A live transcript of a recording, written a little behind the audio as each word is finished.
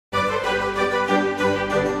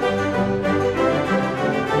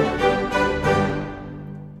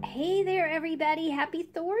everybody. Happy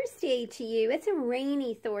Thursday to you. It's a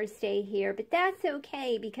rainy Thursday here, but that's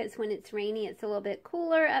okay because when it's rainy, it's a little bit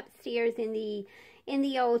cooler upstairs in the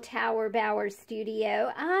old Tower Bower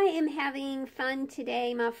studio. I am having fun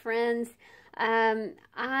today, my friends.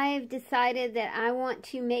 I've decided that I want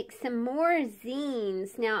to make some more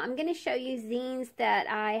zines. Now, I'm going to show you zines that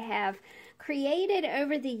I have created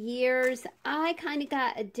over the years. I kind of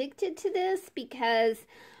got addicted to this because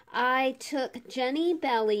I took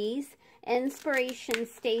Jennibellie's Inspiration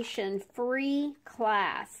Station free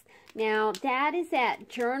class. Now, that is at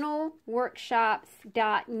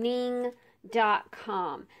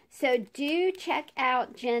journalworkshops.ning.com. So do check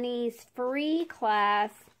out Jenny's free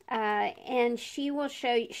class, and she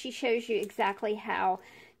shows you exactly how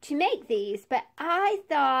to make these. But I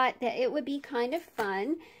thought that it would be kind of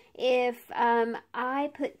fun if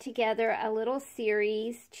I put together a little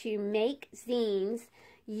series to make zines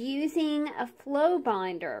using a flow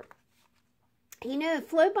binder. You know, a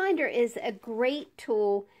flow binder is a great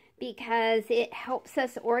tool because it helps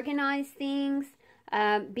us organize things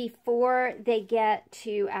before they get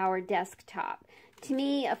to our desktop. To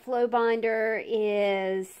me, a flow binder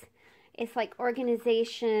it's like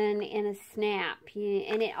organization in a snap,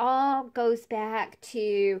 and it all goes back to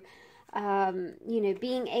you know,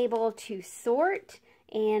 being able to sort.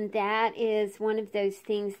 And that is one of those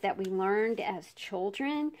things that we learned as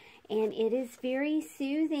children. And it is very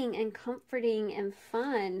soothing and comforting and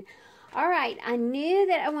fun. All right, I knew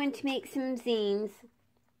that I wanted to make some zines.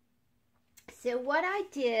 So what I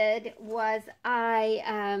did was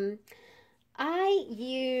I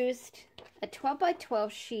used a 12 by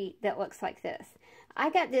 12 sheet that looks like this. I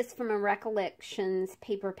got this from a Recollections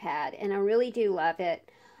paper pad, and I really do love it.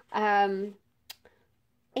 And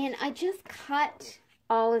I just cut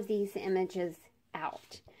all of these images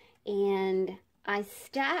out, and I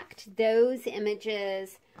stacked those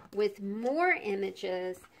images with more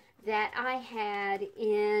images that I had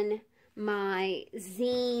in my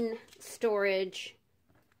zine storage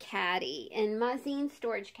caddy. And my zine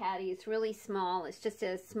storage caddy is really small. It's just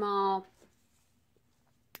a small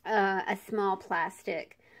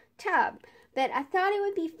plastic tub. But I thought it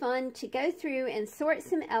would be fun to go through and sort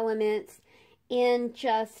some elements in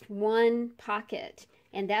just one pocket.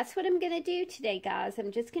 And that's what I'm going to do today, guys.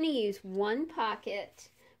 I'm just going to use one pocket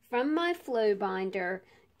from my flow binder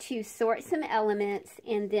to sort some elements,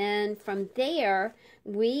 and then from there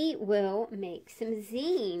we will make some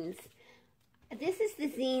zines. This is the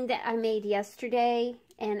zine that I made yesterday,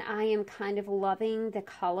 and I am kind of loving the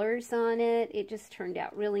colors on it. It just turned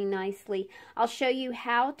out really nicely. I'll show you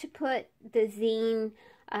how to put the zine,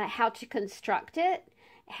 how to construct it,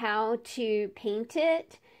 how to paint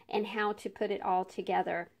it, and how to put it all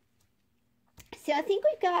together. So I think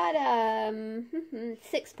we've got a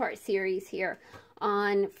 6-part series here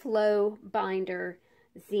on flow binder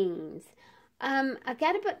zines. I've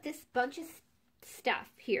got about this bunch of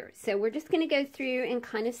stuff here. So we're just going to go through and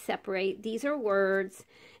kind of separate. These are words,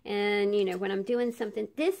 and you know, when I'm doing something,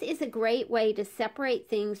 this is a great way to separate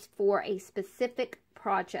things for a specific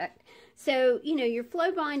project. So, you know, your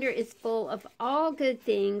flow binder is full of all good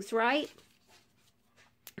things, right?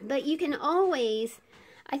 But you can always,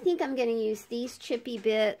 I think I'm going to use these chippy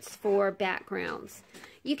bits for backgrounds.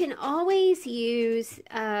 You can always use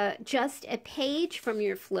just a page from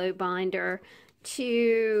your flow binder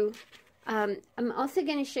to, I'm also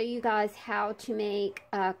going to show you guys how to make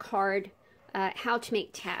a card, how to make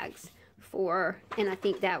tags for, and I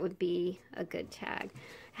think that would be a good tag,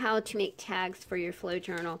 how to make tags for your flow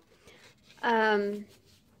journal. But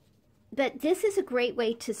this is a great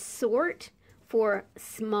way to sort for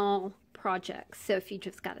small projects. So if you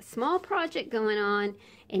just got a small project going on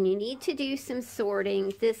and you need to do some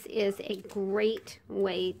sorting, this is a great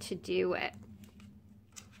way to do it.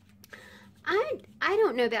 I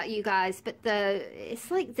don't know about you guys, but it's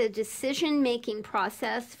like the decision-making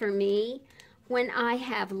process for me, when I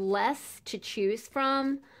have less to choose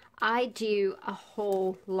from, I do a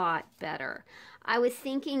whole lot better. I was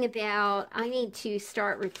thinking about, I need to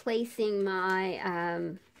start replacing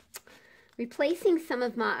my replacing some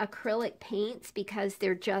of my acrylic paints because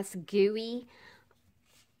they're just gooey.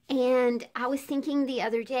 And I was thinking the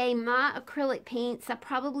other day, my acrylic paints, I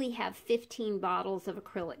probably have 15 bottles of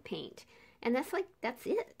acrylic paint. And that's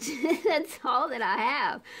it. That's all that I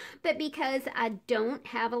have. But because I don't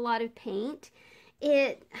have a lot of paint,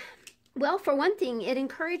 well, for one thing, it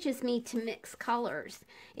encourages me to mix colors.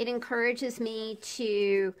 It encourages me to,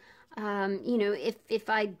 you know, if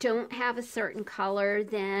I don't have a certain color,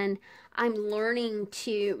 then I'm learning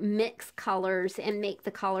to mix colors and make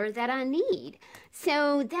the color that I need.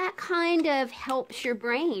 So that kind of helps your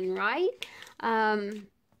brain, right?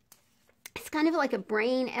 it's kind of like a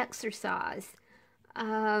brain exercise.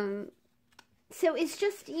 So it's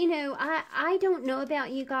just, you know, I don't know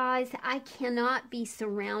about you guys. I cannot be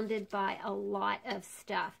surrounded by a lot of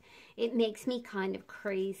stuff. It makes me kind of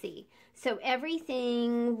crazy. So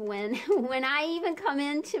everything, when I even come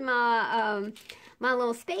into my my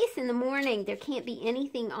little space in the morning, there can't be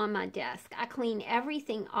anything on my desk. I clean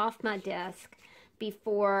everything off my desk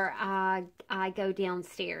before I go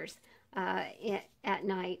downstairs at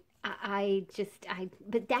night.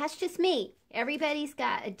 But that's just me. Everybody's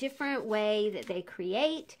got a different way that they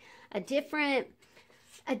create, a different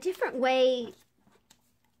way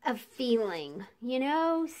of feeling, you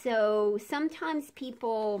know? So sometimes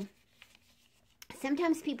people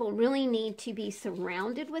really need to be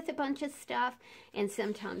surrounded with a bunch of stuff, and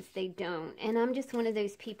sometimes they don't. And I'm just one of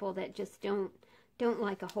those people that just don't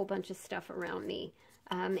like a whole bunch of stuff around me.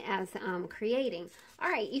 As I'm creating. All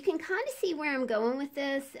right, you can kind of see where I'm going with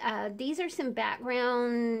this. These are some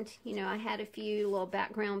background, you know, I had a few little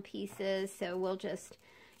background pieces, so we'll just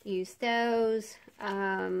use those.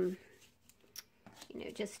 You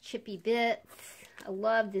know, just chippy bits. I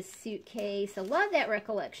love this suitcase. I love that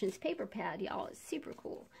Recollections paper pad, y'all. It's super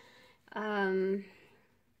cool.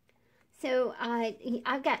 So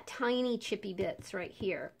I've got tiny chippy bits right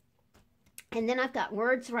here. And then I've got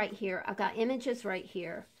words right here. I've got images right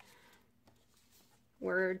here.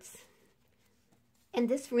 Words. And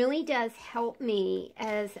this really does help me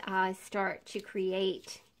as I start to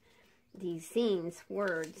create these zines.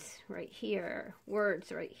 Words right here.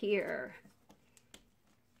 Words right here.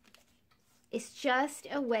 It's just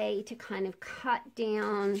a way to kind of cut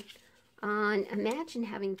down on, imagine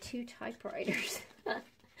having 2 typewriters.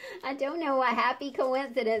 I don't know what happy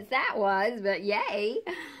coincidence that was, but yay.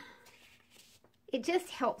 It just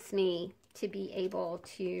helps me to be able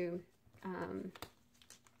to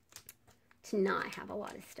not have a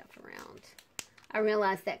lot of stuff around. I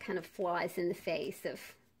realize that kind of flies in the face of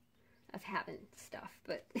having stuff,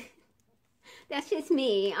 but that's just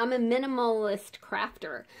me. I'm a minimalist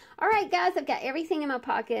crafter. All right, guys, I've got everything in my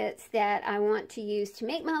pockets that I want to use to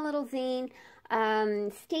make my little zine.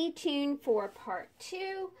 Stay tuned for part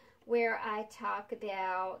 2, where I talk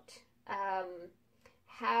about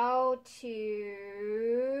how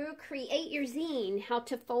to create your zine, how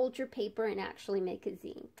to fold your paper and actually make a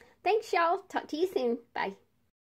zine. Thanks, y'all. Talk to you soon. Bye.